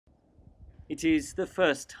It is the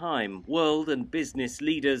first time world and business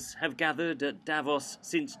leaders have gathered at Davos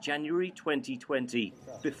since January 2020,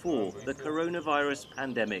 before the coronavirus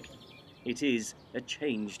pandemic. It is a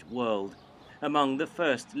changed world. Among the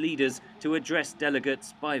first leaders to address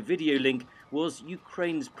delegates by video link was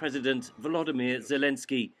Ukraine's President Volodymyr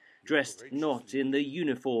Zelensky, dressed not in the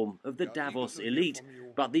uniform of the Davos elite,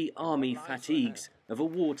 but the army fatigues of a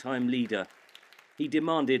wartime leader. He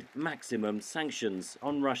demanded maximum sanctions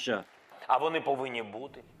on Russia.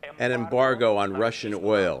 An embargo on Russian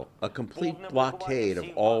oil, a complete blockade of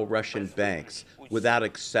all Russian banks, without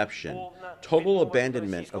exception, total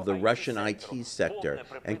abandonment of the Russian IT sector,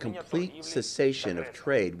 and complete cessation of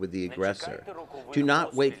trade with the aggressor. Do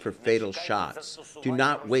not wait for fatal shots. Do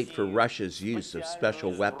not wait for Russia's use of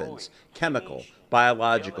special weapons, chemical,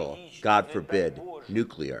 biological, God forbid,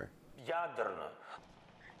 nuclear.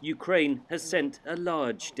 Ukraine has sent a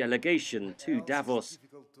large delegation to Davos.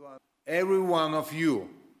 Every one of you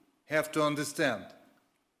have to understand,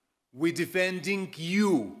 we're defending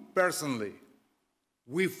you personally.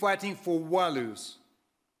 We're fighting for values.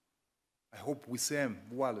 I hope we same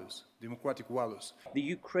values, democratic values. The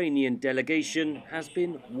Ukrainian delegation has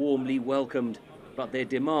been warmly welcomed, but their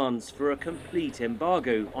demands for a complete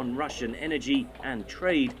embargo on Russian energy and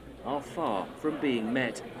trade are far from being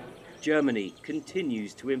met. Germany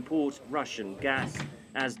continues to import Russian gas,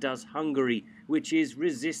 as does Hungary, which is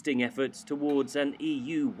resisting efforts towards an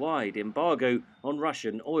EU-wide embargo on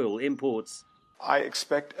Russian oil imports. I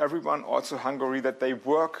expect everyone, also Hungary, that they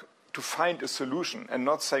work to find a solution and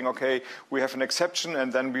not saying, okay, we have an exception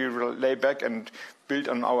and then we will lay back and build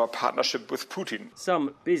on our partnership with Putin.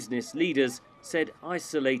 Some business leaders said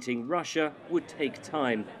isolating Russia would take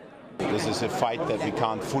time. This is a fight that we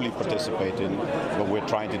can't fully participate in, but we're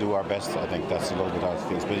trying to do our best. I think that's a little bit how it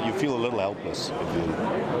feels. But you feel a little helpless if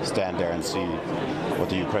you stand there and see what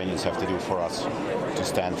the Ukrainians have to do for us, to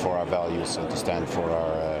stand for our values and to stand for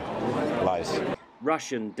our lives.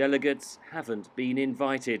 Russian delegates haven't been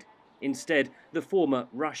invited. Instead, the former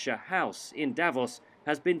Russia House in Davos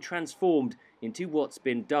has been transformed into what's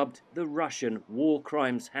been dubbed the Russian War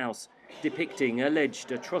Crimes House, depicting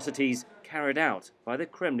alleged atrocities carried out by the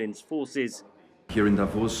Kremlin's forces. Here in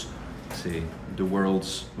Davos, say, the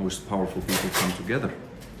world's most powerful people come together,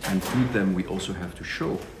 and through them we also have to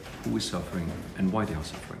show who is suffering and why they are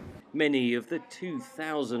suffering. Many of the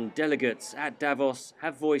 2,000 delegates at Davos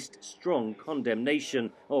have voiced strong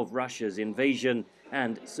condemnation of Russia's invasion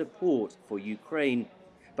and support for Ukraine.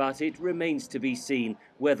 But it remains to be seen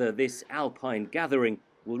whether this alpine gathering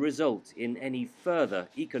will result in any further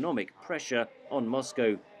economic pressure on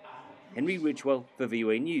Moscow. Henry Ridgewell for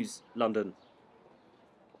VOA News, London.